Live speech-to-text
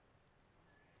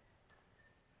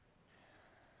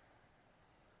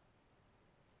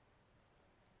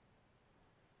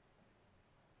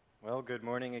Well, good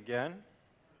morning again.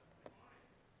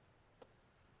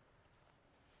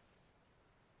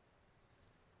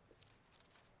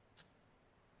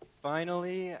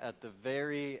 Finally, at the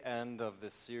very end of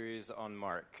this series on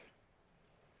Mark.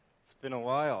 It's been a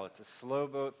while. It's a slow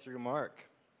boat through Mark.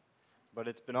 But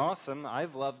it's been awesome.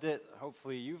 I've loved it.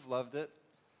 Hopefully you've loved it.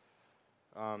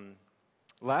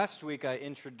 Last week I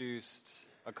introduced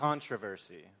a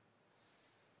controversy.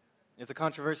 It's a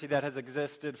controversy that has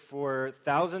existed for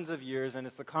thousands of years, and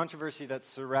it's the controversy that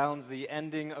surrounds the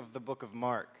ending of the book of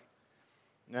Mark.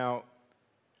 Now,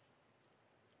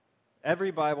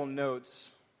 every Bible notes,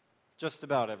 just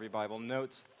about every Bible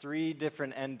notes, 3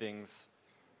 different endings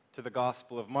to the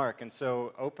Gospel of Mark. And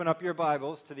so open up your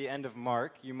Bibles to the end of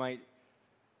Mark. You might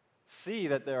see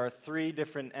that there are 3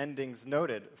 different endings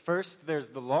noted. First, there's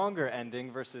the longer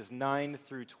ending, verses 9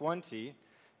 through 20.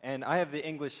 And I have the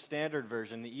English Standard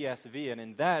Version, the ESV, and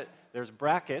in that, there's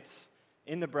brackets.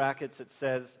 In the brackets, it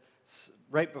says,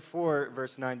 right before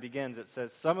verse 9 begins, it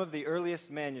says, some of the earliest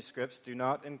manuscripts do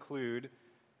not include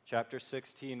chapter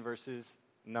 16, verses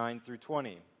 9 through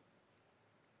 20.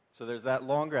 So there's that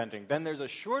longer ending. Then there's a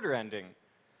shorter ending.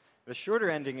 The shorter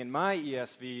ending in my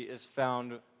ESV is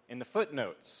found in the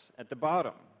footnotes at the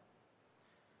bottom.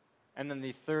 And then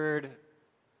the third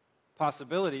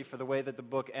possibility for the way that the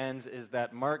book ends is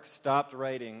that Mark stopped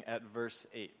writing at verse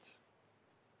 8.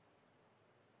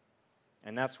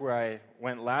 And that's where I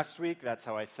went last week. That's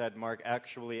how I said Mark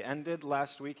actually ended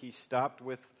last week. He stopped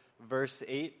with verse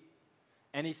 8.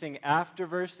 Anything after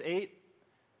verse 8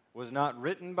 was not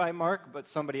written by Mark, but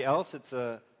somebody else. It's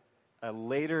a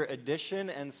later addition,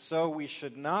 and so we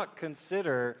should not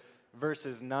consider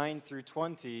verses 9 through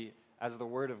 20 as the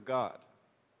Word of God.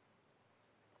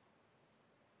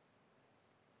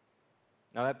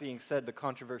 Now, that being said, the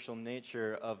controversial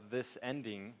nature of this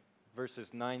ending,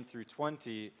 verses 9 through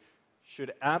 20,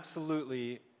 should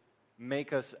absolutely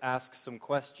make us ask some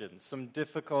questions, some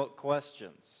difficult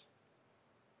questions.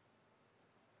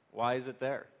 Why is it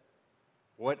there?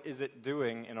 What is it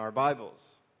doing in our Bibles?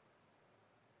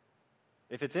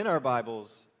 If it's in our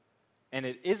Bibles and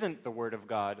it isn't the Word of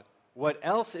God, what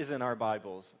else is in our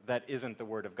Bibles that isn't the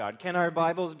Word of God? Can our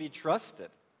Bibles be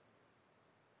trusted?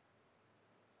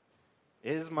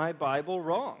 Is my Bible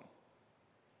wrong?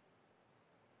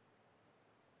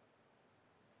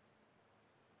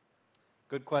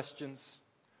 Good questions,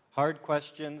 hard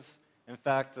questions. In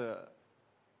fact, a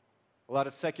lot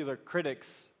of secular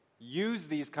critics use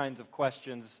these kinds of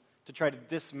questions to try to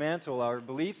dismantle our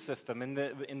belief system in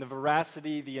the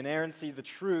veracity, the inerrancy, the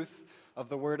truth of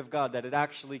the Word of God, that it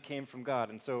actually came from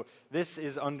God. And so this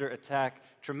is under attack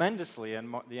tremendously,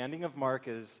 and the ending of Mark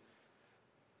is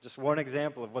just one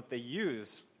example of what they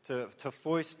use to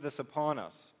foist this upon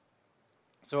us.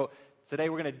 So today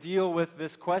we're going to deal with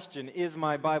this question, is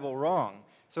my Bible wrong?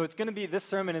 So this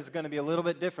sermon is going to be a little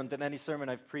bit different than any sermon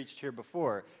I've preached here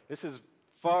before. This is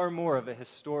far more of a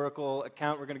historical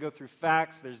account. We're going to go through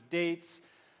facts, there's dates,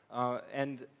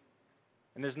 and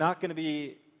there's not going to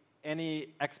be any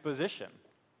exposition.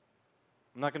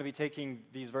 I'm not going to be taking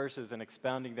these verses and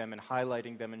expounding them and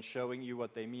highlighting them and showing you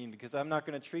what they mean, because I'm not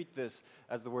going to treat this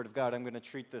as the Word of God. I'm going to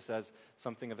treat this as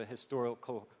something of a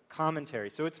historical commentary.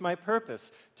 So it's my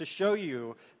purpose to show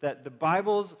you that the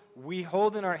Bibles we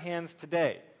hold in our hands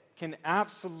today can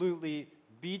absolutely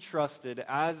be trusted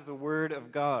as the Word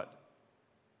of God.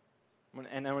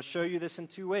 And I will show you this in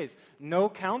 2 ways. No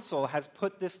council has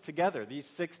put this together, these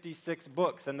 66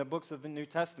 books and the books of the New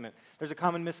Testament. There's a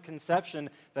common misconception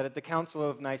that at the Council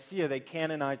of Nicaea they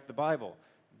canonized the Bible.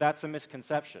 That's a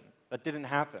misconception. That didn't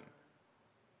happen.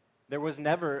 There was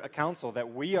never a council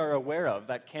that we are aware of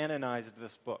that canonized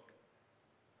this book.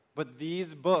 But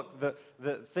these books,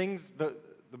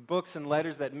 the books and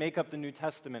letters that make up the New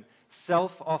Testament,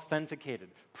 self-authenticated,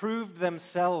 proved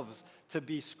themselves to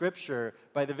be Scripture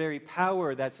by the very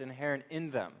power that's inherent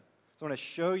in them. So I want to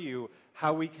show you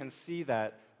how we can see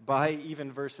that by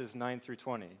even verses 9 through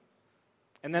 20.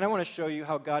 And then I want to show you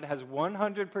how God has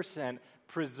 100%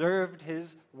 preserved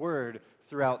His Word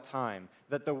throughout time.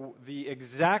 That the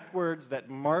exact words that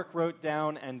Mark wrote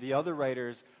down and the other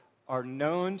writers are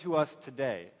known to us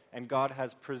today. And God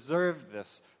has preserved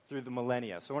this through the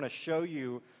millennia. So I want to show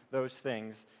you those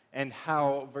things and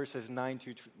how verses 9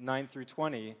 through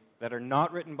 20 that are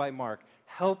not written by Mark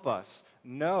help us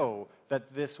know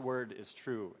that this word is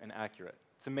true and accurate.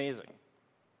 It's amazing.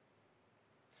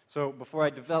 So before I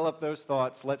develop those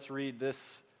thoughts, let's read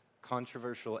this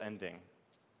controversial ending.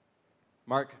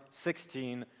 Mark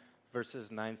 16,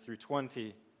 verses 9 through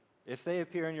 20, if they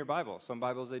appear in your Bible. Some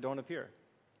Bibles, they don't appear.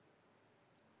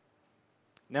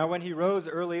 Now when he rose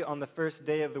early on the first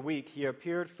day of the week, he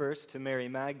appeared first to Mary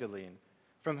Magdalene,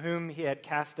 from whom he had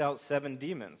cast out 7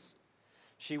 demons.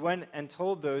 She went and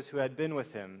told those who had been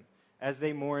with him, as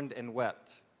they mourned and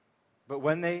wept. But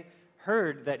when they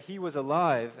heard that he was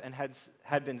alive and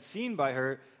had been seen by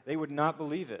her, they would not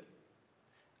believe it.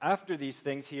 After these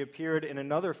things, he appeared in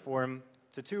another form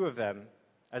to 2 of them,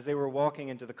 as they were walking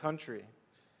into the country.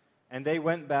 And they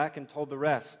went back and told the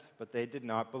rest, but they did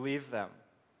not believe them.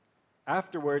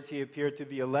 Afterwards, he appeared to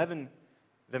the 11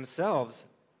 themselves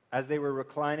as they were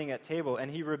reclining at table,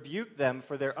 and he rebuked them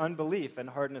for their unbelief and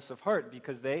hardness of heart,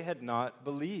 because they had not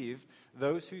believed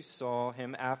those who saw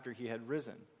him after he had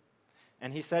risen.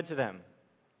 And he said to them,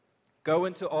 "Go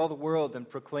into all the world and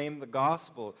proclaim the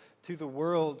gospel to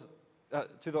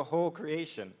the whole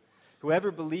creation.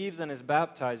 Whoever believes and is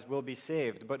baptized will be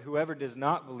saved, but whoever does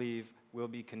not believe will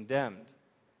be condemned.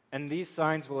 And these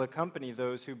signs will accompany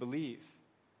those who believe.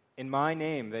 In my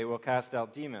name they will cast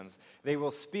out demons. They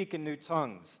will speak in new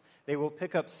tongues. They will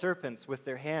pick up serpents with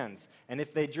their hands. And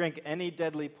if they drink any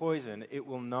deadly poison, it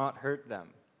will not hurt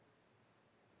them.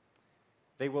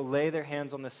 They will lay their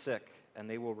hands on the sick, and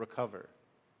they will recover."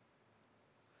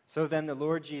 So then the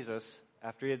Lord Jesus,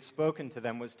 after he had spoken to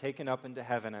them, was taken up into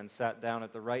heaven and sat down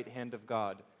at the right hand of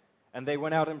God. And they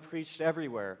went out and preached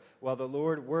everywhere, while the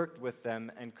Lord worked with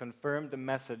them and confirmed the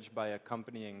message by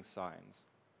accompanying signs.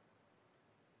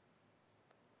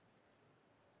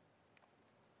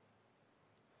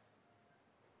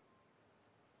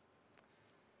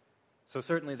 So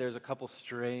certainly there's a couple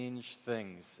strange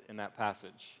things in that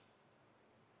passage.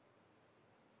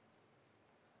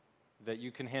 That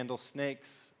you can handle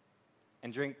snakes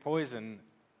and drink poison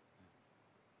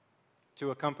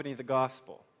to accompany the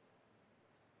gospel.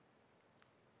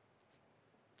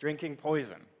 Drinking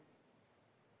poison.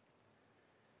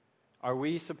 Are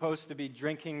we supposed to be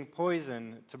drinking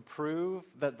poison to prove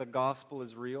that the gospel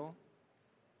is real?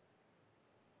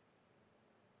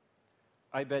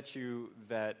 I bet you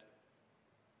that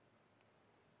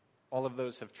all of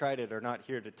those who have tried it are not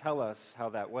here to tell us how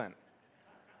that went.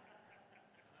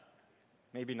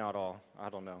 Maybe not all. I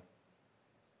don't know.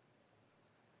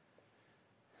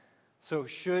 So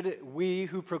should we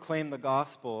who proclaim the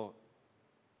gospel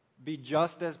be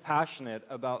just as passionate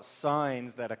about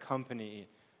signs that accompany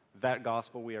that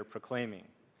gospel we are proclaiming?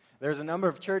 There's a number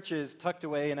of churches tucked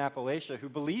away in Appalachia who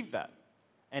believe that.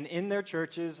 And in their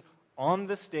churches, on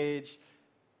the stage,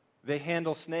 they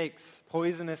handle snakes,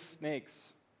 poisonous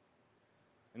snakes.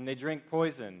 And they drink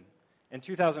poison. In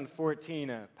 2014,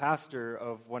 a pastor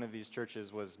of one of these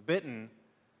churches was bitten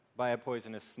by a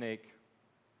poisonous snake.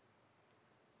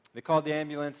 They called the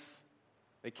ambulance.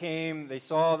 They came. They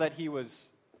saw that his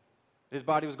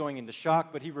body was going into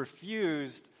shock, but he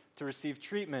refused to receive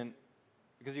treatment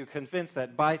because he was convinced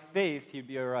that by faith he'd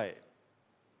be all right.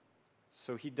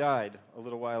 So he died a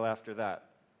little while after that.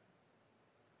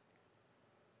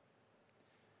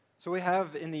 So we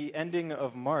have in the ending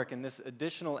of Mark, in this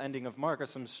additional ending of Mark, are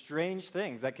some strange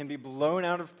things that can be blown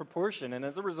out of proportion, and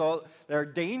as a result, there are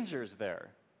dangers there.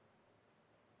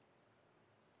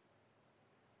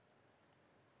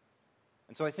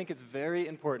 And so I think it's very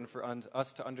important for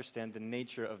us to understand the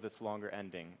nature of this longer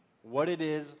ending, what it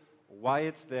is, why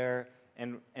it's there,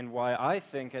 and why I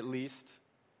think, at least,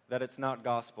 that it's not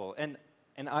gospel. And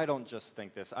I don't just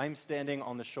think this. I'm standing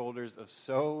on the shoulders of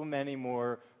so many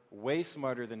more way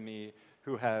smarter than me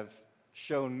who have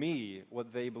shown me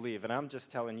what they believe. And I'm just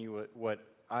telling you what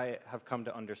I have come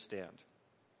to understand.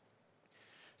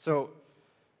 So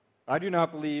I do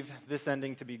not believe this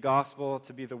ending to be gospel,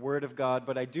 to be the word of God,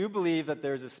 but I do believe that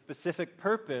there's a specific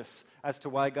purpose as to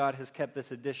why God has kept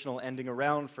this additional ending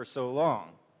around for so long.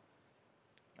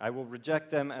 I will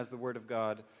reject them as the word of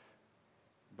God,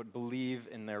 but believe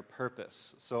in their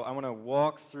purpose. So I want to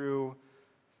walk through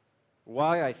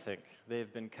why I think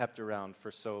they've been kept around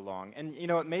for so long. And you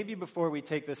know what, maybe before we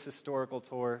take this historical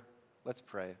tour, let's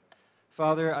pray.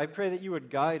 Father, I pray that you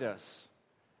would guide us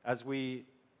as we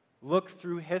look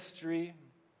through history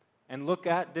and look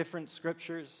at different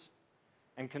scriptures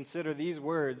and consider these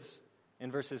words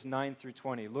in verses 9 through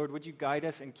 20. Lord, would you guide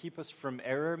us and keep us from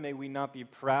error? May we not be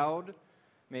proud.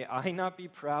 May I not be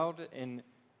proud in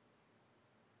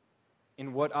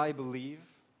what I believe.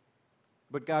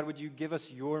 But God, would you give us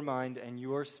your mind and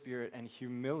your spirit and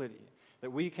humility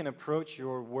that we can approach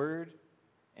your word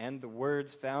and the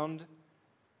words found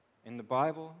in the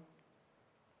Bible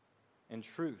in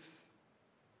truth.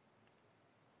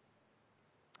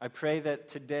 I pray that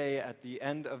today, at the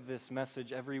end of this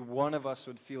message, every one of us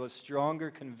would feel a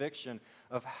stronger conviction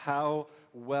of how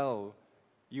well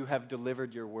you have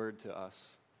delivered your word to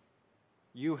us.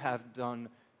 You have done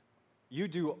You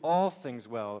do all things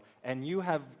well, and you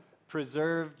have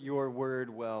preserved your word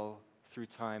well through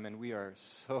time, and we are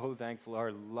so thankful.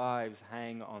 Our lives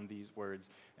hang on these words,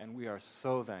 and we are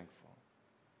so thankful.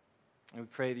 And we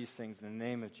pray these things in the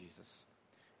name of Jesus.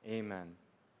 Amen.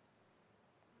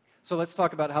 So let's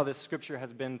talk about how this scripture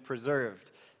has been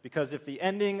preserved. Because if the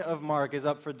ending of Mark is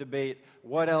up for debate,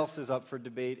 what else is up for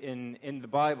debate in the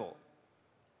Bible?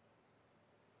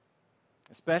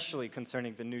 Especially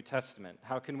concerning the New Testament.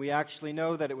 How can we actually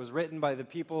know that it was written by the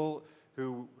people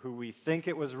who we think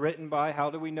it was written by? How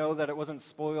do we know that it wasn't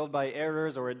spoiled by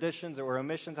errors or additions or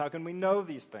omissions? How can we know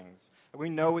these things? We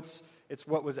know it's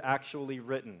what was actually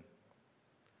written.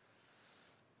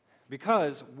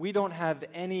 Because we don't have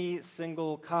any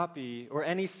single copy or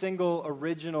any single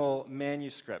original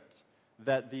manuscript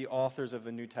that the authors of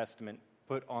the New Testament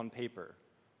put on paper.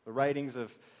 The writings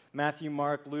of Matthew,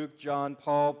 Mark, Luke, John,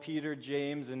 Paul, Peter,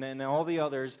 James, and then all the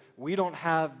others, we don't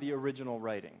have the original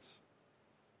writings.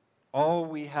 All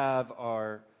we have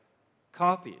are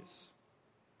copies.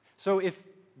 So if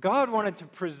God wanted to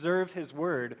preserve his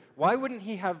word, why wouldn't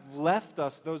he have left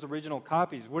us those original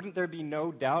copies? Wouldn't there be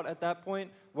no doubt at that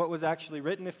point what was actually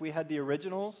written if we had the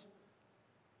originals?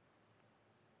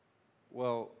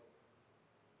 Well,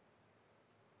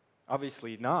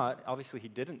 obviously not. Obviously he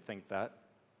didn't think that.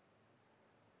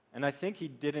 And I think he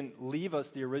didn't leave us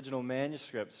the original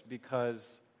manuscripts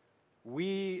because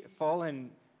we fallen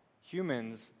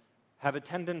humans have a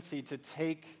tendency to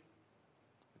take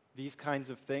these kinds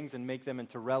of things and make them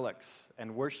into relics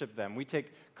and worship them. We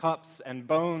take cups and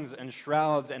bones and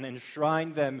shrouds and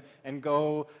enshrine them and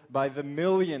go by the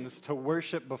millions to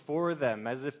worship before them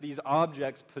as if these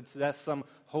objects possess some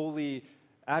holy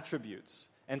attributes.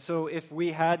 And so if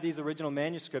we had these original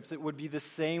manuscripts, it would be the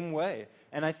same way.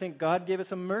 And I think God gave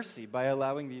us a mercy by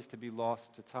allowing these to be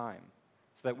lost to time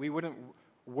so that we wouldn't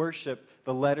worship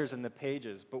the letters and the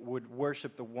pages, but would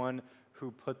worship the one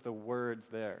who put the words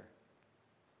there.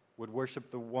 Would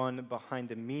worship the one behind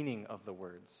the meaning of the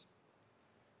words.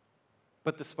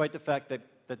 But despite the fact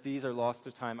that these are lost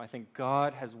to time, I think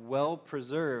God has well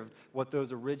preserved what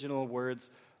those original words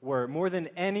were, more than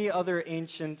any other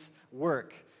ancient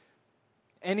work,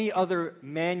 any other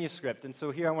manuscript. And so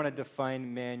here I want to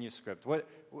define manuscript.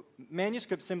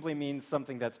 Manuscript simply means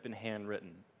something that's been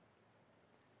handwritten.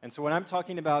 And so when I'm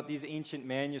talking about these ancient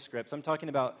manuscripts, I'm talking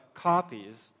about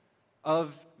copies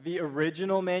of the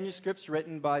original manuscripts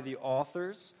written by the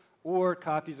authors or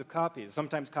copies of copies,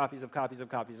 sometimes copies of copies of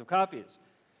copies of copies.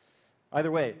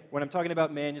 Either way, when I'm talking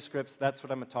about manuscripts, that's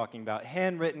what I'm talking about,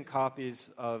 handwritten copies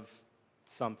of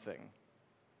something.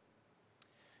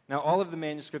 Now, all of the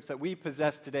manuscripts that we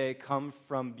possess today come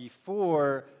from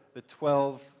before the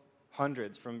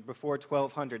 1200s, from before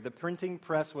 1200. The printing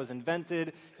press was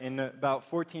invented in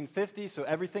about 1450, so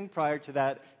everything prior to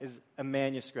that is a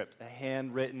manuscript, a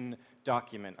handwritten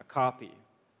document, a copy.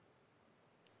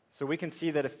 So we can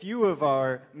see that a few of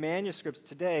our manuscripts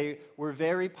today were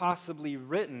very possibly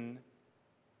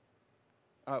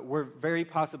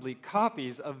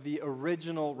copies of the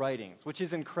original writings, which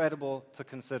is incredible to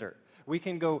consider. We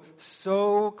can go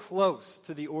so close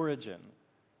to the origin,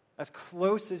 as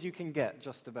close as you can get,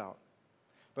 just about.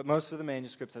 But most of the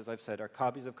manuscripts, as I've said, are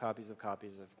copies of copies of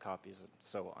copies of copies, and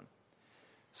so on.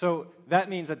 So that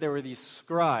means that there were these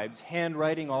scribes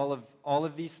handwriting all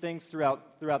of these things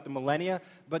throughout the millennia,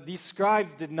 but these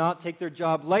scribes did not take their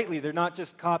job lightly. They're not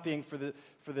just copying for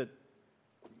the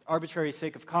arbitrary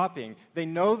sake of copying. They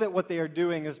know that what they are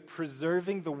doing is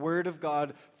preserving the Word of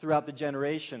God throughout the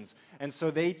generations. And so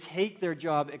they take their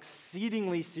job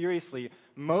exceedingly seriously.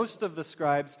 Most of the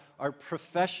scribes are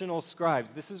professional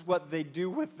scribes. This is what they do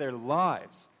with their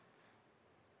lives.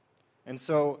 And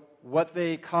so what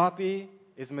they copy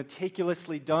is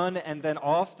meticulously done, and then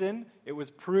often it was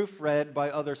proofread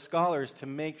by other scholars to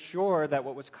make sure that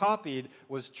what was copied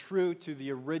was true to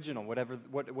the original,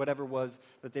 whatever was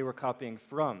that they were copying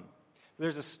from. So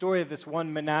there's a story of this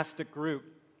one monastic group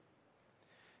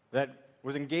that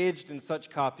was engaged in such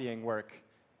copying work,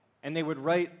 and they would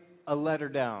write a letter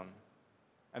down,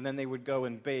 and then they would go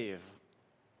and bathe.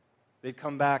 They'd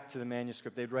come back to the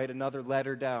manuscript, they'd write another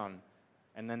letter down,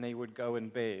 and then they would go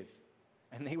and bathe.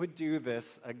 And they would do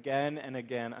this again and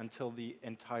again until the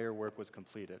entire work was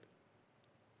completed.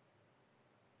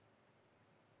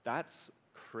 That's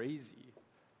crazy.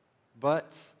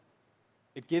 But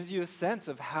it gives you a sense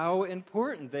of how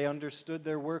important they understood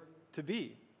their work to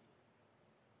be.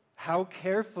 How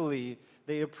carefully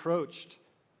they approached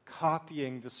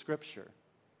copying the Scripture.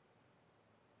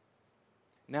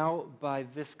 Now, by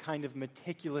this kind of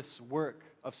meticulous work,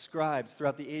 of scribes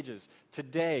throughout the ages.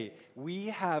 Today, we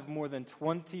have more than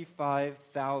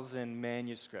 25,000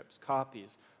 manuscripts,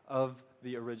 copies of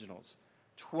the originals.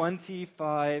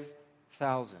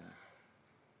 25,000.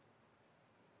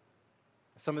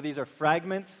 Some of these are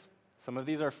fragments. Some of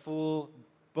these are full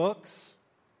books.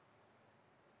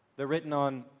 They're written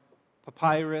on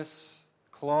papyrus,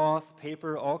 cloth,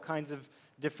 paper, all kinds of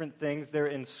different things. They're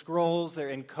in scrolls. They're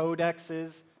in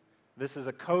codexes. This is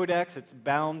a codex. It's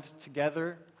bound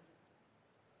together.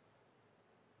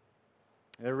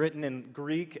 They're written in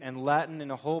Greek and Latin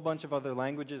and a whole bunch of other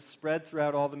languages spread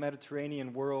throughout all the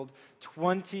Mediterranean world.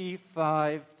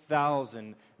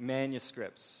 25,000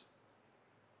 manuscripts.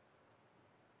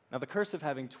 Now, the curse of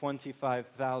having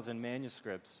 25,000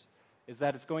 manuscripts is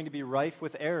that it's going to be rife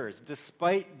with errors.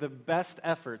 Despite the best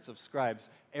efforts of scribes,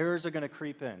 errors are going to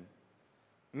creep in.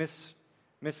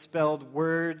 Misspelled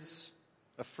words,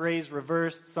 a phrase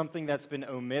reversed, something that's been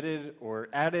omitted or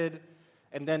added,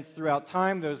 and then throughout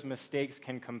time, those mistakes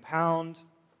can compound.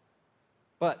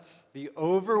 But the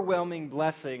overwhelming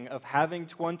blessing of having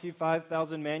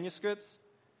 25,000 manuscripts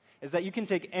is that you can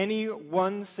take any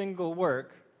one single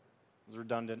work, it's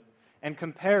redundant, and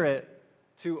compare it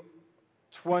to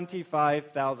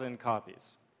 25,000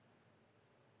 copies.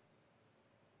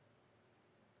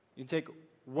 You take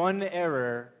one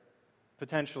error,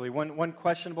 potentially, one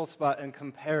questionable spot, and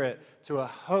compare it to a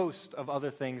host of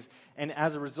other things, and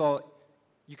as a result,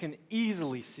 you can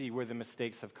easily see where the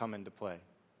mistakes have come into play.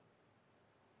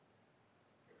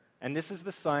 And this is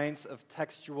the science of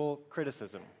textual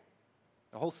criticism.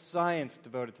 The whole science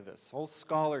devoted to this, whole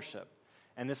scholarship.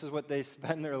 And this is what they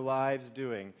spend their lives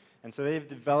doing. And so they've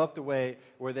developed a way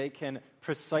where they can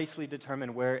precisely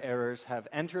determine where errors have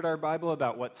entered our Bible,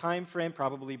 about what time frame,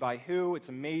 probably by who. It's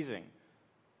amazing.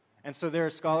 And so there are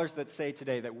scholars that say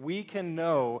today that we can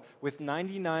know with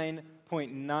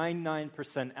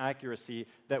 99.99% accuracy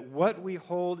that what we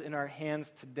hold in our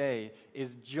hands today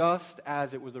is just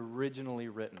as it was originally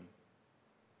written.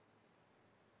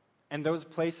 And those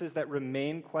places that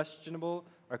remain questionable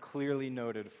are clearly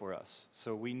noted for us,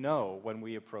 so we know when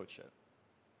we approach it.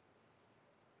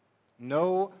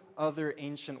 No other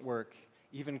ancient work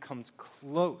even comes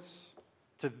close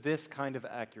to this kind of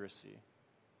accuracy.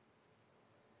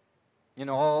 In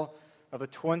all of the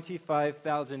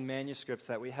 25,000 manuscripts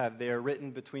that we have, they are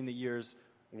written between the years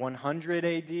 100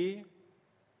 AD, if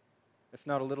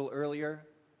not a little earlier,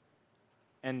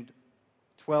 and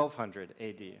 1200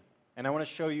 AD. And I want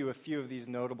to show you a few of these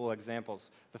notable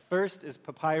examples. The first is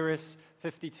Papyrus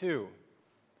 52.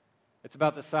 It's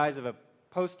about the size of a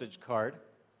postage card.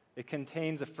 It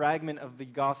contains a fragment of the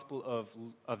Gospel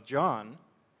of John.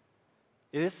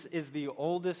 This is the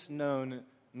oldest known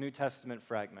New Testament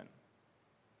fragment.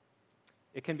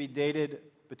 It can be dated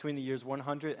between the years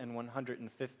 100 and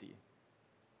 150.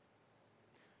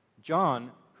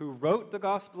 John, who wrote the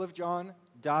Gospel of John,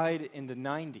 died in the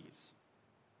 90s.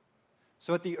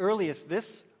 So at the earliest,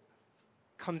 this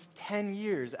comes 10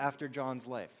 years after John's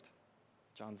life.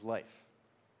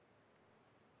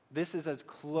 This is as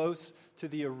close to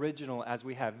the original as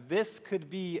we have. This could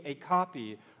be a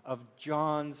copy of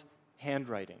John's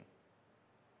handwriting.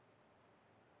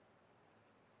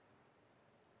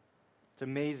 It's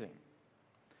amazing.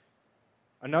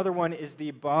 Another one is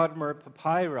the Bodmer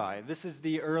Papyri. This is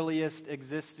the earliest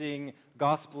existing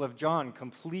Gospel of John,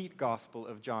 complete Gospel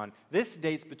of John. This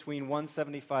dates between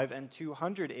 175 and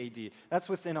 200 AD. That's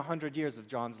within 100 years of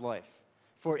John's life.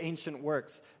 For ancient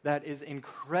works, that is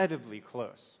incredibly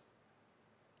close.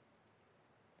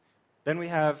 Then we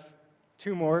have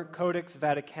two more, Codex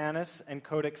Vaticanus and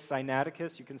Codex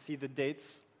Sinaiticus. You can see the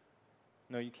dates.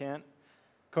 No, you can't.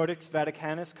 Codex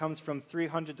Vaticanus comes from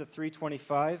 300 to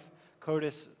 325.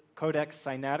 Codex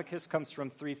Sinaiticus comes from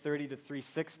 330 to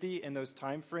 360 in those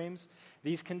time frames.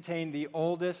 These contain the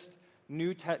oldest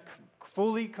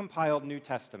fully compiled New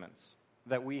Testaments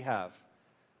that we have.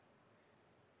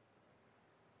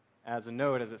 As a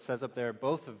note, as it says up there,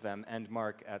 both of them end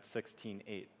Mark at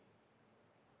 16:8.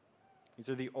 These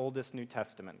are the oldest New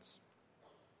Testaments.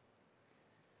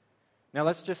 Now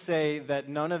let's just say that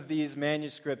none of these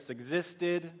manuscripts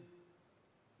existed.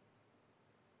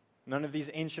 None of these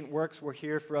ancient works were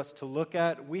here for us to look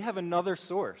at. We have another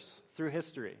source through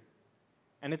history,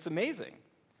 and it's amazing.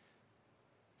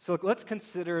 So let's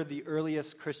consider the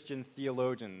earliest Christian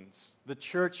theologians, the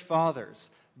church fathers,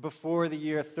 before the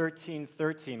year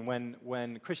 1313,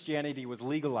 when Christianity was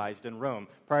legalized in Rome.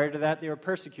 Prior to that, they were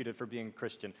persecuted for being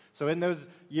Christian. So in those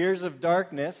years of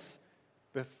darkness,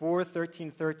 before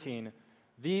 1313,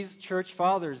 These church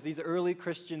fathers, these early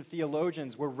Christian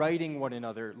theologians, were writing one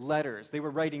another letters. They were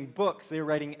writing books. They were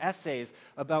writing essays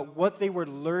about what they were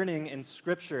learning in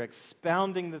Scripture,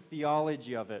 expounding the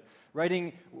theology of it,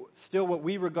 writing still what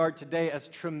we regard today as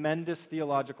tremendous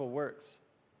theological works.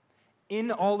 In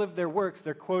all of their works,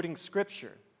 they're quoting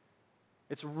Scripture.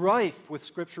 It's rife with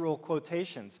scriptural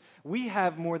quotations. We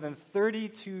have more than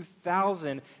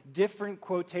 32,000 different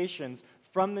quotations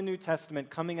from the New Testament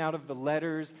coming out of the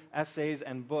letters, essays,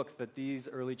 and books that these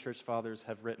early church fathers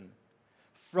have written.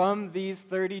 From these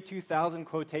 32,000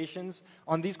 quotations,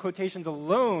 on these quotations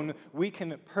alone, we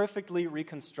can perfectly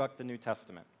reconstruct the New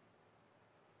Testament.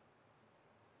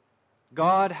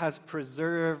 God has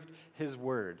preserved His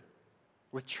Word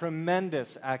with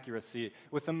tremendous accuracy,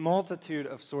 with a multitude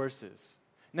of sources.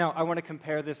 Now, I want to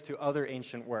compare this to other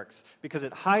ancient works because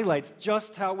it highlights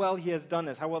just how well He has done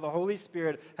this, how well the Holy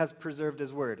Spirit has preserved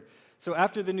His Word. So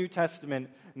after the New Testament,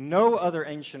 no other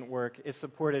ancient work is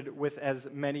supported with as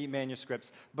many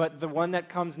manuscripts, but the one that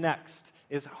comes next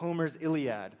is Homer's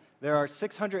Iliad. There are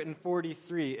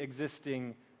 643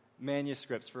 existing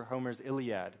manuscripts for Homer's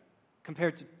Iliad,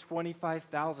 compared to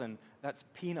 25,000. That's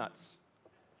peanuts.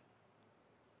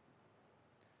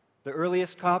 The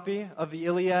earliest copy of the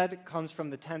Iliad comes from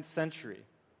the 10th century.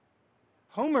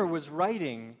 Homer was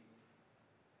writing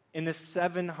in the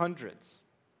 700s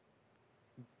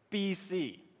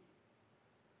BC.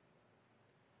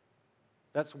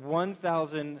 That's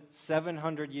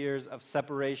 1,700 years of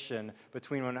separation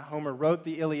between when Homer wrote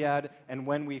the Iliad and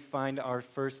when we find our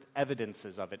first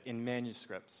evidences of it in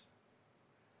manuscripts,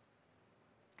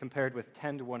 compared with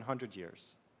 10 to 100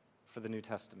 years for the New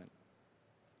Testament.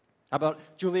 How about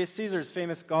Julius Caesar's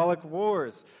famous Gallic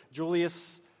Wars?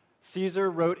 Julius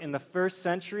Caesar wrote in the 1st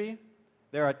century.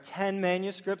 There are 10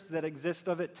 manuscripts that exist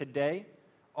of it today,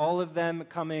 all of them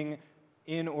coming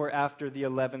in or after the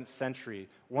 11th century.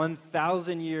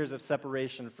 1,000 years of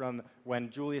separation from when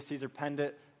Julius Caesar penned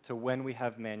it to when we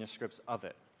have manuscripts of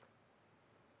it.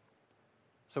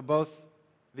 So both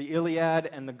the Iliad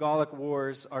and the Gallic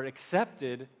Wars are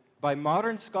accepted by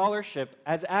modern scholarship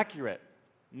as accurate.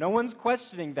 No one's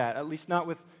questioning that, at least not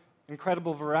with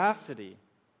incredible veracity.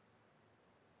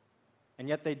 And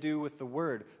yet they do with the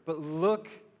Word. But look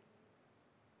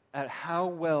at how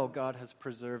well God has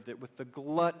preserved it with the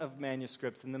glut of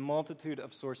manuscripts and the multitude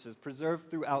of sources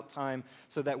preserved throughout time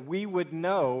so that we would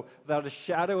know without a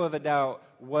shadow of a doubt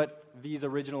what these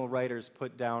original writers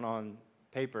put down on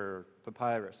paper or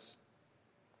papyrus.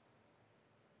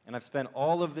 And I've spent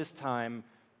all of this time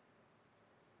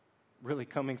really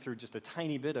coming through just a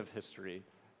tiny bit of history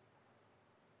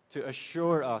to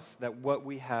assure us that what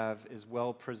we have is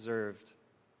well preserved.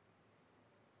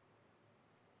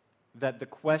 That the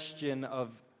question of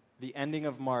the ending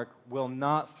of Mark will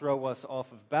not throw us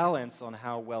off of balance on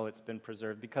how well it's been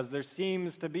preserved, because there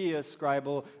seems to be a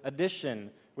scribal addition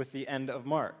with the end of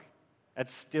Mark.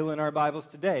 That's still in our Bibles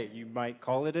today. You might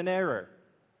call it an error.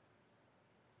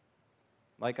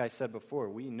 Like I said before,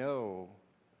 we know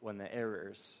when the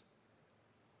errors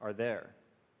are there.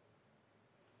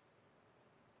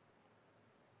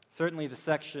 Certainly the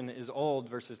section is old,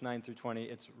 verses 9 through 20.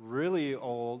 It's really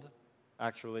old,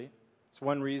 actually. It's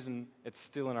one reason it's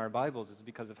still in our Bibles is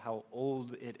because of how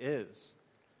old it is.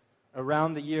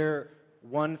 Around the year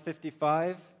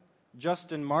 155,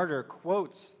 Justin Martyr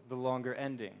quotes the longer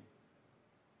ending.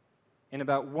 In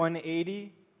about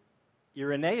 180,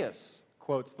 Irenaeus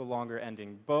quotes the longer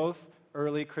ending, both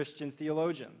early Christian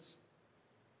theologians.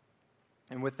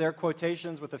 And with their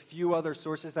quotations, with a few other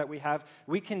sources that we have,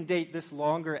 we can date this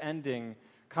longer ending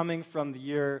coming from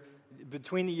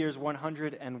between the years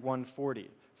 100 and 140.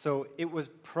 So it was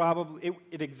probably,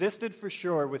 it existed for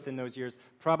sure within those years,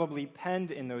 probably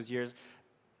penned in those years,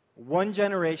 one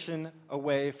generation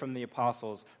away from the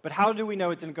apostles. But how do we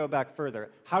know it didn't go back further?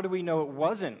 How do we know it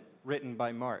wasn't written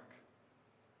by Mark?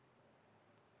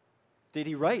 Did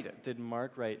he write it? Did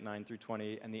Mark write 9 through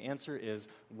 20? And the answer is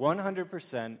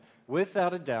 100%,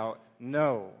 without a doubt,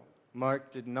 no.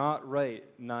 Mark did not write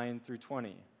 9 through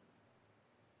 20.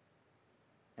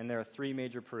 And there are three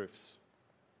major proofs.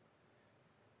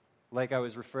 Like I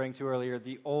was referring to earlier,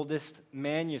 the oldest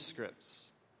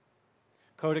manuscripts,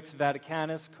 Codex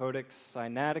Vaticanus, Codex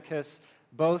Sinaiticus,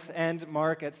 both end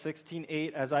Mark at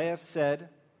 16:8, as I have said.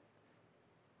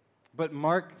 But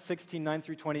Mark 16:9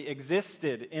 through 20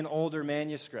 existed in older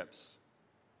manuscripts.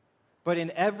 But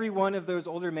in every one of those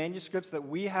older manuscripts that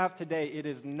we have today, it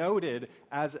is noted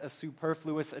as a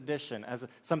superfluous addition, as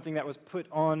something that was put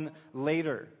on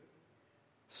later.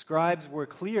 Scribes were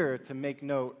clear to make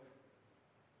note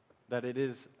that it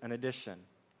is an addition.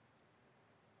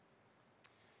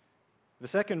 The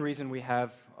second reason we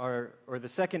have, or the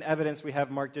second evidence we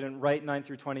have Mark didn't write 9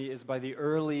 through 20 is by the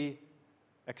early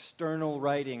external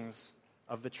writings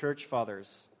of the church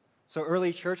fathers. So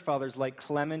early church fathers like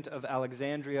Clement of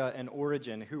Alexandria and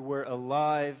Origen, who were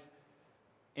alive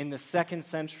in the 2nd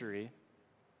century,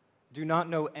 do not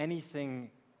know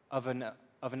anything of an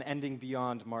ending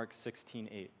beyond Mark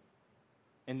 16:8.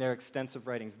 In their extensive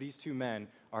writings, these two men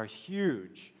are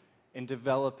huge in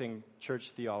developing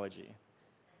church theology.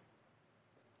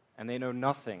 And they know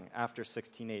nothing after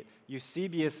 16:8.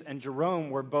 Eusebius and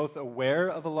Jerome were both aware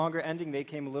of a longer ending. They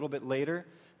came a little bit later.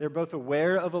 They're both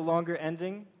aware of a longer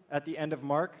ending at the end of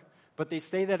Mark, but they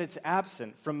say that it's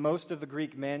absent from most of the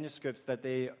Greek manuscripts that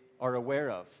they are aware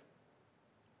of.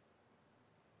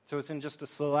 So it's in just a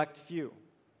select few.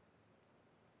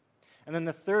 And then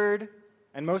the third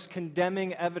and most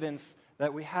condemning evidence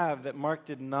that we have that Mark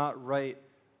did not write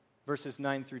verses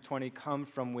 9 through 20 come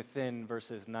from within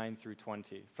verses 9 through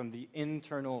 20, from the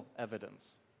internal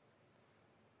evidence.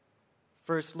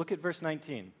 First, look at verse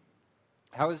 19.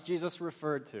 How is Jesus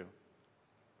referred to?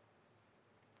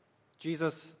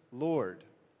 Jesus Lord,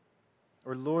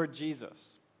 or Lord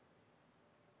Jesus.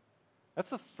 That's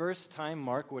the first time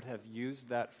Mark would have used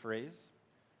that phrase.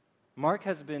 Mark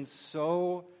has been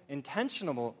so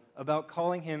intentional about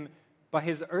calling him by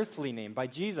his earthly name, by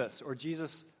Jesus, or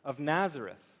Jesus of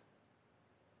Nazareth.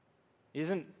 He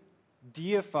hasn't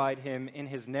deified him in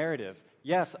his narrative.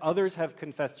 Yes, others have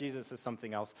confessed Jesus as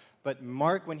something else, but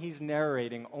Mark, when he's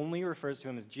narrating, only refers to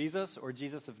him as Jesus or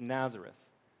Jesus of Nazareth.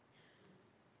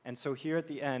 And so here at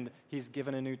the end, he's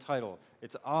given a new title.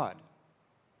 It's odd.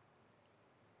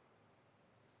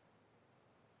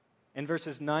 In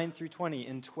verses 9 through 20,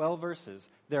 in 12 verses,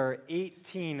 there are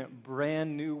 18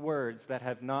 brand new words that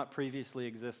have not previously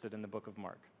existed in the book of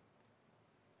Mark.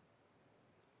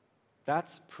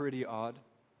 That's pretty odd.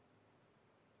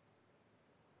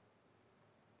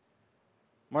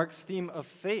 Mark's theme of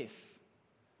faith,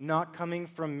 not coming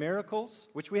from miracles,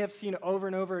 which we have seen over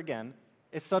and over again,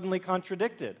 is suddenly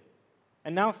contradicted.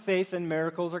 And now faith and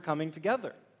miracles are coming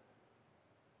together.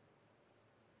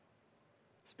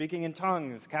 Speaking in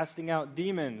tongues, casting out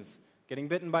demons, getting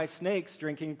bitten by snakes,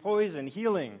 drinking poison,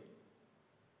 healing.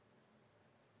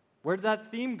 Where did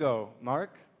that theme go,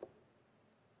 Mark?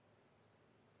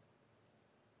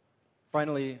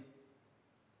 Finally,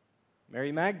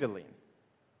 Mary Magdalene.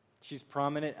 She's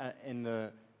prominent in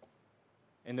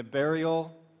the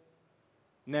burial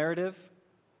narrative.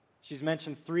 She's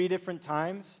mentioned 3 different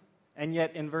times, and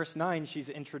yet in verse 9 she's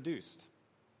introduced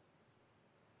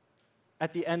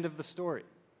at the end of the story.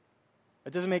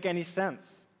 It doesn't make any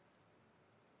sense.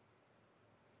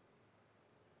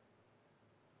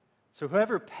 So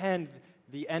whoever penned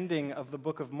the ending of the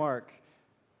book of Mark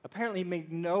apparently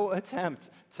made no attempt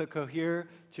to cohere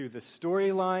to the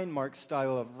storyline, Mark's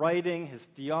style of writing, his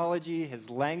theology,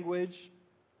 his language.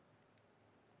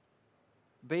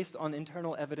 Based on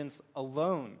internal evidence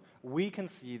alone, we can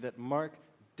see that Mark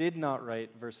did not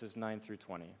write verses 9 through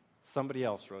 20. Somebody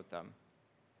else wrote them.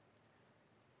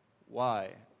 Why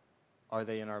are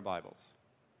they in our Bibles?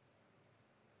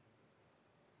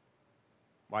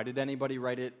 Why did anybody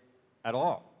write it at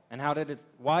all? And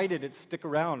why did it stick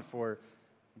around for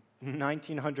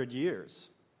 1900 years?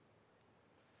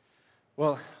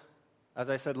 Well, as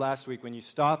I said last week, when you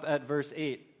stop at verse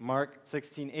 8, Mark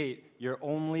 16:8, you're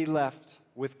only left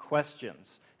with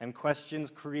questions. And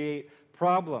questions create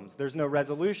problems. There's no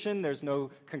resolution, there's no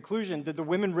conclusion. Did the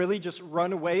women really just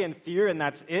run away in fear and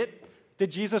that's it? Did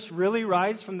Jesus really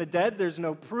rise from the dead? There's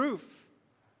no proof.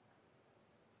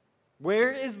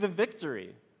 Where is the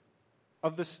victory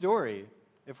of the story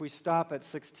if we stop at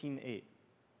 16:8?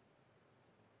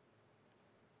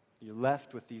 You're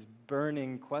left with these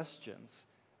burning questions,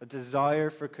 a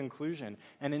desire for conclusion.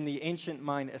 And in the ancient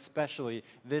mind especially,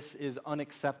 this is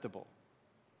unacceptable.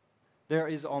 There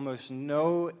is almost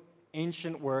no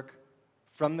ancient work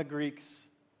from the Greeks,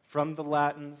 from the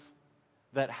Latins,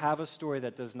 that have a story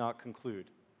that does not conclude.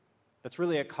 That's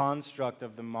really a construct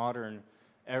of the modern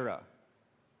era,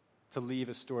 to leave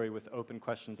a story with open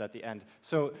questions at the end.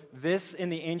 So this, in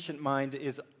the ancient mind,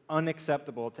 is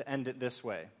unacceptable to end it this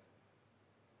way.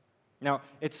 Now,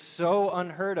 it's so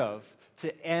unheard of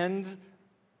to end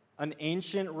an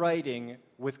ancient writing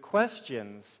with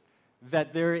questions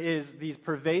that there is these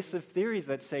pervasive theories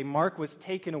that say Mark was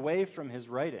taken away from his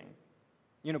writing.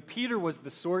 You know, Peter was the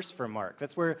source for Mark.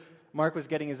 That's where Mark was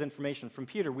getting his information, from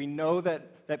Peter. We know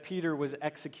that Peter was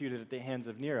executed at the hands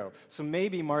of Nero. So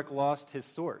maybe Mark lost his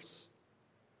source.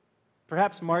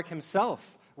 Perhaps Mark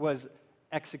himself was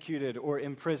executed or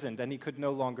imprisoned and he could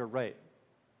no longer write.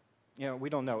 You know, we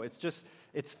don't know.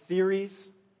 It's theories.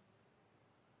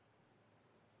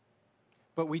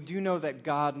 But we do know that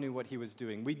God knew what he was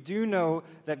doing. We do know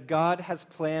that God has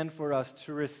planned for us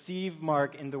to receive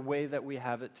Mark in the way that we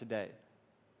have it today.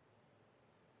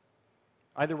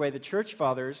 Either way, the church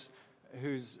fathers,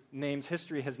 whose names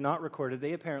history has not recorded,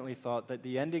 they apparently thought that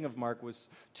the ending of Mark was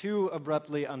too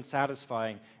abruptly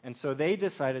unsatisfying, and so they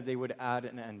decided they would add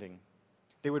an ending.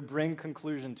 They would bring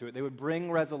conclusion to it. They would bring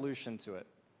resolution to it.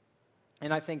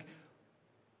 And I think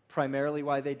primarily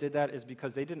why they did that is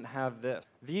because they didn't have this.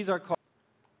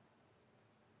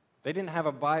 They didn't have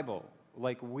a Bible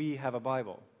like we have a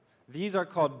Bible. These are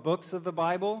called books of the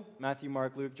Bible. Matthew,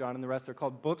 Mark, Luke, John, and the rest are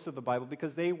called books of the Bible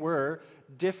because they were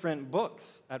different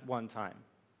books at one time.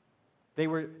 They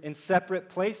were in separate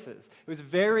places. It was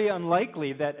very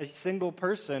unlikely that a single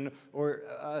person or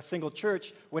a single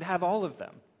church would have all of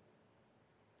them.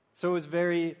 So it was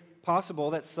very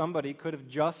possible that somebody could have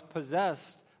just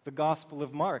possessed the Gospel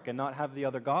of Mark and not have the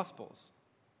other Gospels.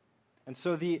 And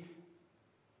so the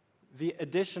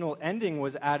additional ending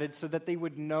was added so that they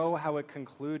would know how it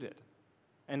concluded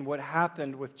and what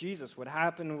happened with Jesus, what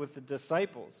happened with the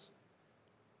disciples.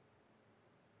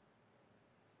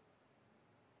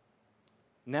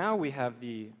 Now we have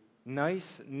the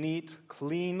nice, neat,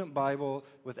 clean Bible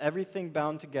with everything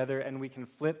bound together, and we can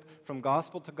flip from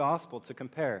gospel to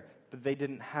compare, but they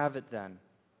didn't have it then.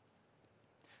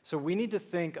 So we need to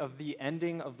think of the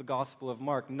ending of the Gospel of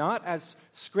Mark not as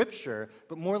Scripture,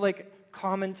 but more like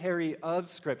commentary of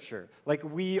Scripture, like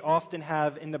we often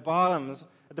have at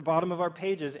the bottom of our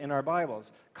pages in our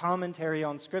Bibles, commentary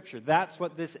on Scripture. That's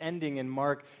what this ending in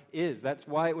Mark is. That's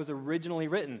why it was originally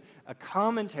written, a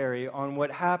commentary on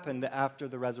what happened after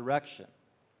the resurrection.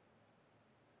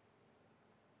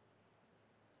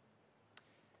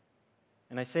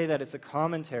 And I say that it's a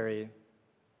commentary.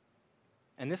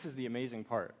 And this is the amazing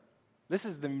part. This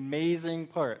is the amazing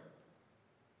part.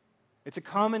 It's a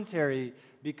commentary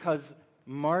because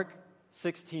Mark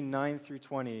 16, 9 through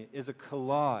 20 is a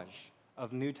collage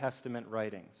of New Testament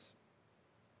writings.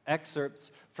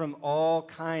 Excerpts from all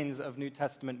kinds of New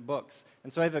Testament books.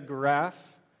 And so I have a graph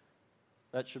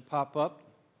that should pop up,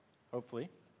 hopefully.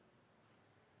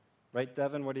 Right,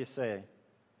 Devin? What do you say?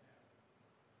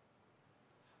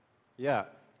 Yeah.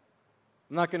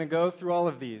 I'm not going to go through all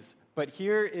of these. But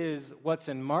here is what's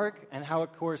in Mark and how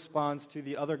it corresponds to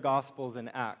the other Gospels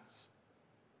and Acts.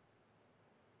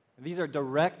 These are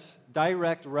direct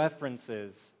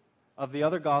references of the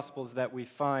other Gospels that we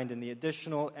find in the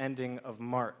additional ending of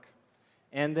Mark.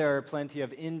 And there are plenty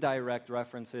of indirect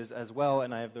references as well,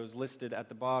 and I have those listed at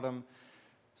the bottom.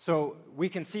 So we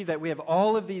can see that we have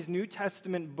all of these New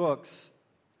Testament books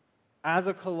as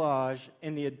a collage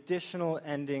in the additional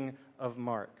ending of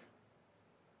Mark.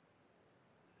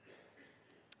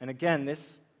 And again,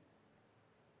 this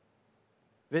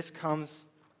comes,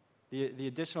 the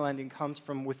additional ending comes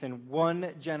from within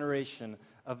one generation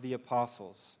of the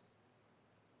apostles.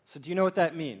 So do you know what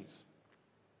that means?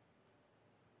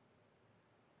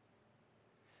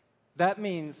 That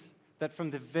means that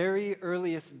from the very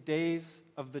earliest days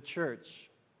of the church,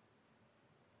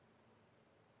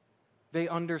 they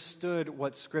understood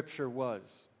what Scripture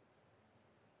was.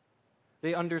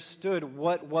 They understood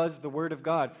what was the Word of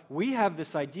God. We have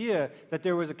this idea that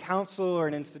there was a council or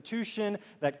an institution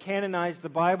that canonized the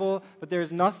Bible, but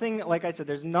there's nothing, like I said,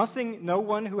 there's nothing, no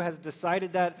one who has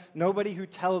decided that, nobody who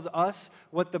tells us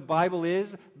what the Bible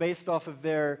is based off of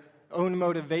their own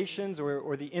motivations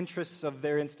or the interests of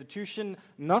their institution,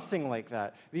 nothing like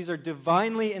that. These are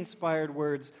divinely inspired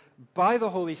words by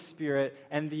the Holy Spirit,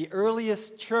 and the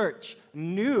earliest church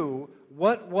knew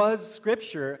what was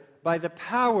Scripture by the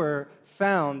power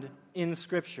found in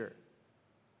Scripture.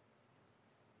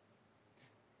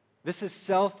 This is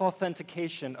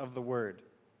self-authentication of the Word.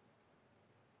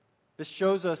 This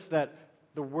shows us that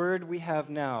the Word we have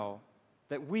now,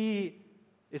 that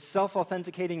is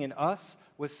self-authenticating in us,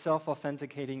 was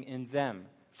self-authenticating in them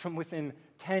from within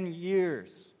 10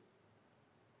 years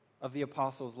of the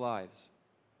apostles' lives.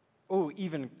 Oh,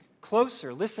 even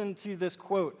closer, listen to this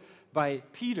quote by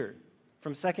Peter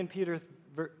from 2 Peter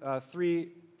 3,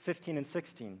 15 and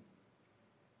 16.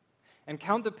 And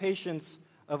count the patience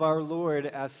of our Lord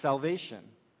as salvation,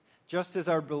 just as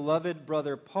our beloved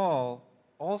brother Paul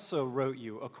also wrote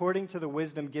you, according to the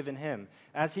wisdom given him,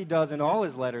 as he does in all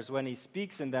his letters when he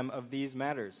speaks in them of these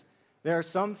matters. There are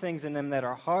some things in them that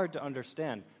are hard to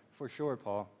understand, for sure,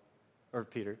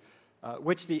 Peter,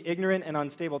 which the ignorant and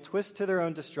unstable twist to their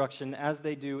own destruction, as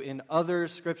they do in other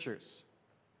scriptures.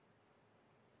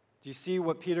 Do you see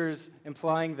what Peter's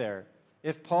implying there?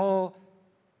 If Paul's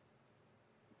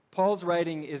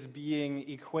writing is being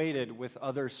equated with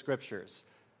other scriptures,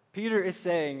 Peter is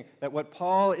saying that what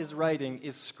Paul is writing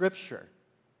is Scripture.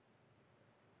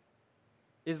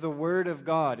 is the Word of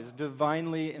God, is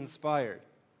divinely inspired.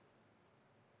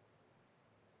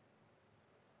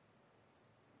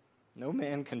 No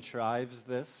man contrives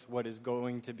this, what is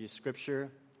going to be Scripture.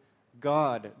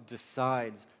 God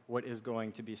decides what is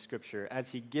going to be Scripture as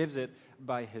He gives it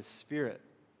by His Spirit.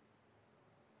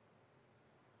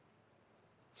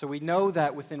 So we know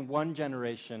that within one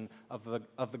generation of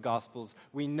the Gospels,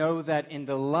 we know that in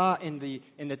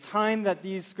the time that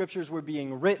these Scriptures were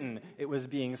being written, it was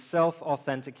being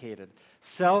self-authenticated.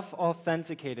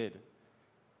 Self-authenticated.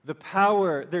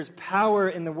 There's power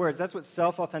in the words. That's what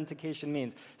self-authentication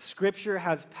means. Scripture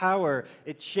has power.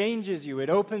 It changes you. It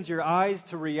opens your eyes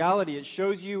to reality. It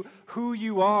shows you who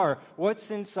you are,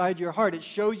 what's inside your heart. It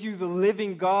shows you the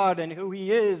living God and who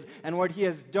He is and what He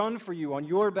has done for you on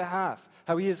your behalf,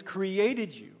 how He has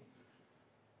created you,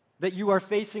 that you are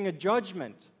facing a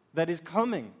judgment that is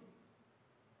coming.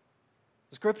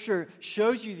 Scripture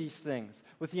shows you these things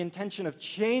with the intention of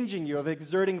changing you, of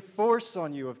exerting force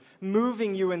on you, of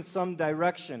moving you in some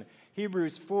direction.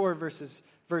 Hebrews 4, verse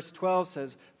 12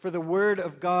 says, "For the word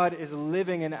of God is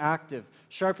living and active,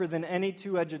 sharper than any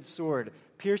two-edged sword,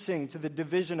 piercing to the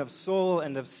division of soul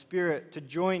and of spirit, to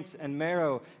joints and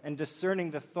marrow, and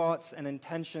discerning the thoughts and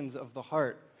intentions of the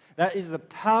heart." That is the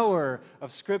power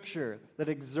of Scripture that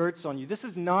exerts on you. This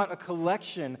is not a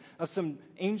collection of some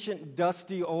ancient,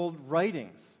 dusty, old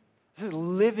writings. This is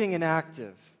living and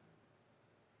active,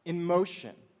 in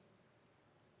motion,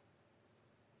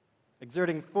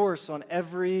 exerting force on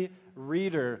every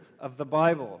reader of the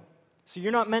Bible. So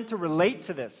you're not meant to relate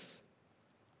to this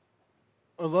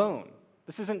alone.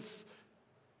 This is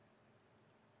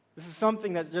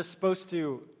something that's just supposed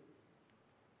to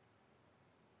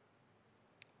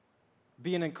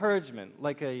be an encouragement,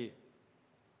 like a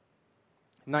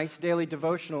nice daily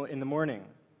devotional in the morning.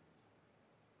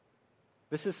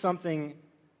 This is something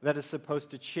that is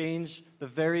supposed to change the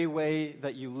very way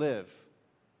that you live.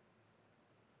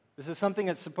 This is something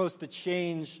that's supposed to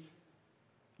change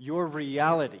your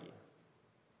reality,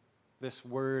 this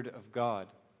Word of God.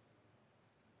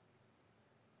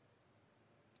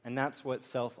 And that's what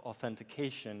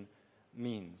self-authentication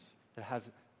means. It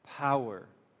has power.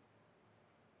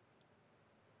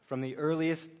 From the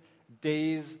earliest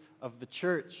days of the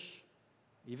church,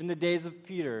 even the days of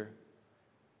Peter,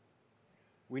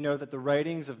 we know that the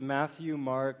writings of Matthew,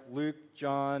 Mark, Luke,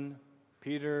 John,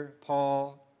 Peter,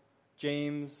 Paul,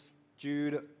 James,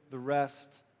 Jude, the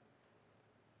rest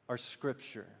are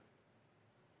Scripture,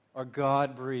 are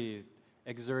God-breathed,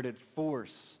 exerted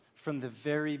force from the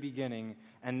very beginning,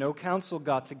 and no council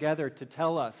got together to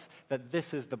tell us that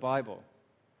this is the Bible.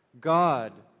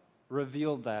 God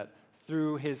revealed that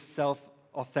through His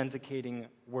self-authenticating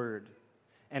word.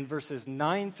 And verses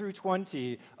 9 through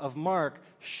 20 of Mark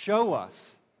show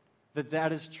us that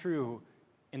that is true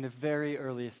in the very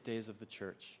earliest days of the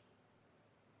church.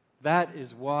 That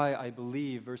is why I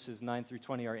believe verses 9 through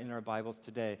 20 are in our Bibles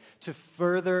today, to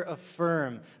further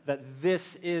affirm that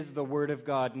this is the Word of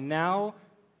God now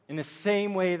in the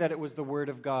same way that it was the Word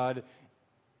of God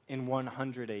in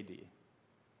 100 AD.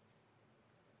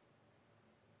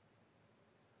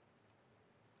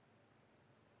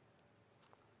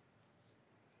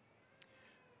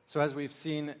 So as we've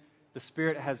seen, the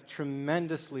Spirit has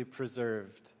tremendously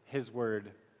preserved His Word.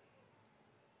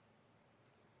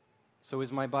 So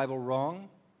is my Bible wrong?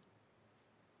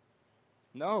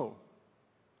 No.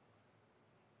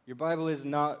 Your Bible is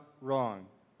not wrong.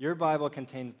 Your Bible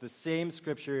contains the same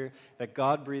Scripture that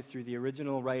God breathed through the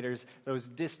original writers those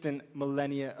distant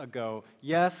millennia ago.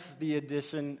 Yes, the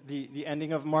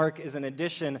ending of Mark is an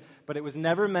addition, but it was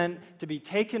never meant to be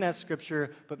taken as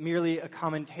Scripture, but merely a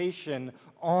commentation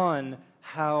on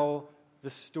how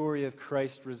the story of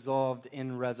Christ resolved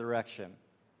in resurrection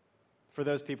for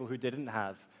those people who didn't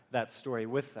have that story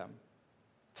with them.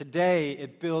 Today,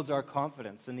 it builds our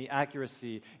confidence in the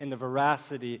accuracy, in the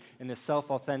veracity, in the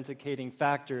self-authenticating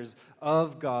factors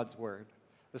of God's Word.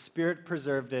 The Spirit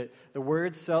preserved it. The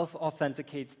Word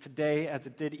self-authenticates today as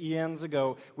it did eons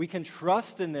ago. We can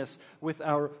trust in this with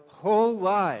our whole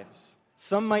lives.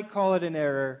 Some might call it an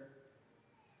error,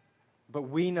 but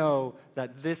we know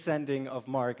that this ending of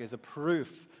Mark is a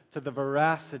proof to the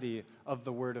veracity of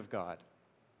the Word of God.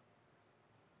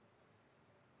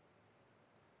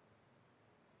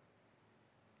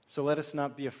 So let us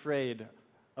not be afraid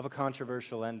of a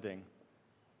controversial ending,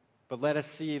 but let us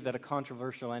see that a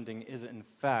controversial ending is in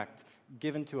fact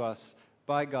given to us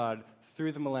by God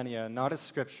through the millennia, not as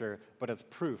Scripture, but as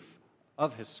proof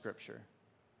of His Scripture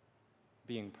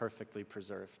being perfectly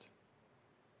preserved.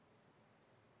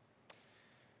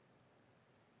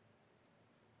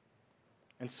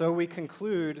 And so we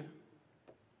conclude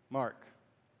Mark.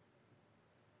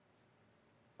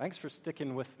 Thanks for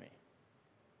sticking with me.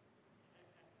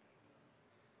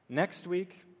 Next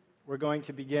week, we're going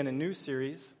to begin a new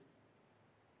series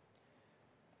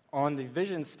on the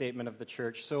vision statement of the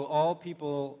church, so all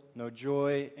people know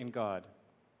joy in God.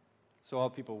 So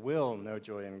all people will know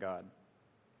joy in God.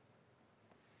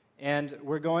 And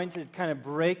we're going to kind of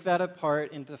break that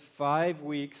apart into 5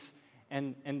 weeks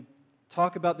and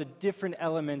talk about the different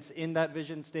elements in that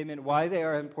vision statement, why they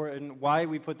are important, why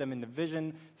we put them in the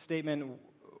vision statement,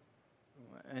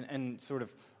 and sort of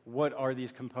what are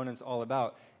these components all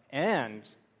about. And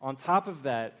on top of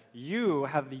that, you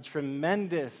have the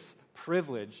tremendous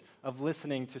privilege of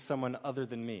listening to someone other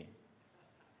than me.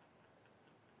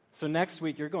 So next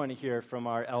week, you're going to hear from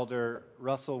our elder,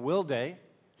 Russell Wilday.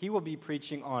 He will be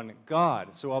preaching on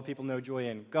God, so all people know joy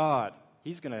in God.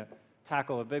 He's going to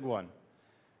tackle a big one.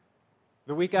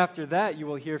 The week after that, you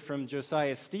will hear from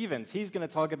Josiah Stevens. He's going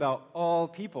to talk about all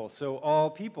people, so all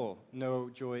people know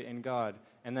joy in God.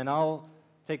 And then I'll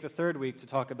take the third week to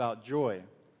talk about joy.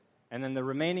 And then the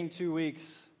remaining 2 weeks,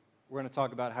 we're going to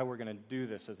talk about how we're going to do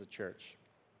this as a church.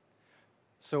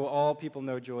 So all people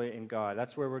know joy in God.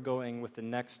 That's where we're going with the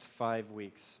next 5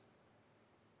 weeks.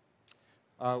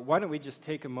 Why don't we just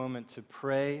take a moment to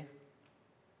pray,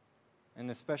 and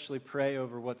especially pray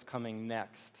over what's coming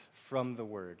next from the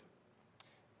Word.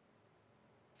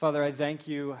 Father, I thank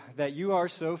you that you are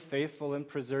so faithful in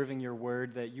preserving your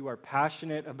Word, that you are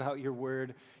passionate about your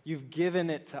Word. You've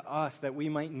given it to us that we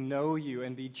might know you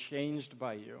and be changed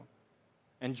by you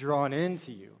and drawn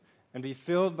into you and be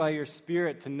filled by your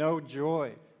Spirit to know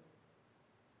joy.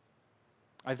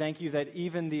 I thank you that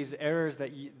even these errors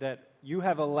that you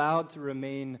have allowed to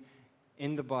remain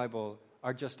in the Bible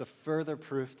are just a further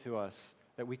proof to us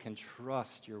that we can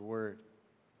trust your Word.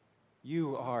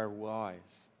 You are wise.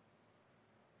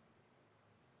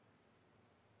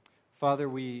 Father,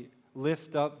 we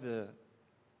lift up the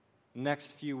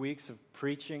next few weeks of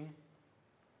preaching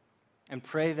and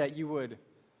pray that you would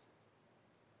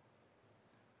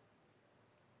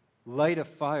light a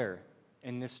fire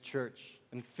in this church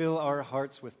and fill our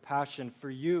hearts with passion for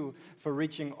you, for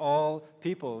reaching all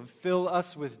people. Fill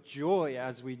us with joy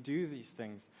as we do these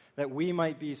things, that we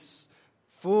might be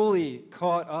fully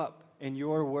caught up in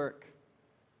your work,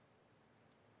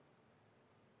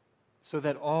 so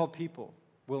that all people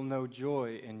will know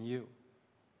joy in you.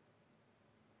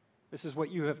 This is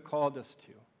what you have called us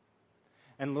to.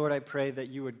 And Lord, I pray that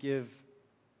you would give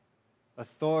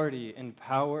authority and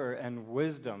power and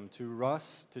wisdom to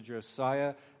Russ, to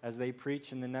Josiah, as they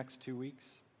preach in the next 2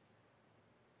 weeks.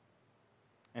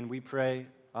 And we pray,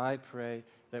 I pray,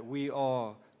 that we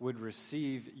all would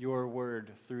receive your word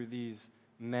through these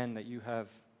men that you have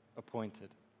appointed.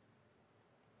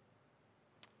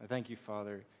 I thank you,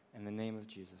 Father, in the name of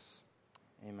Jesus.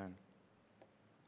 Amen.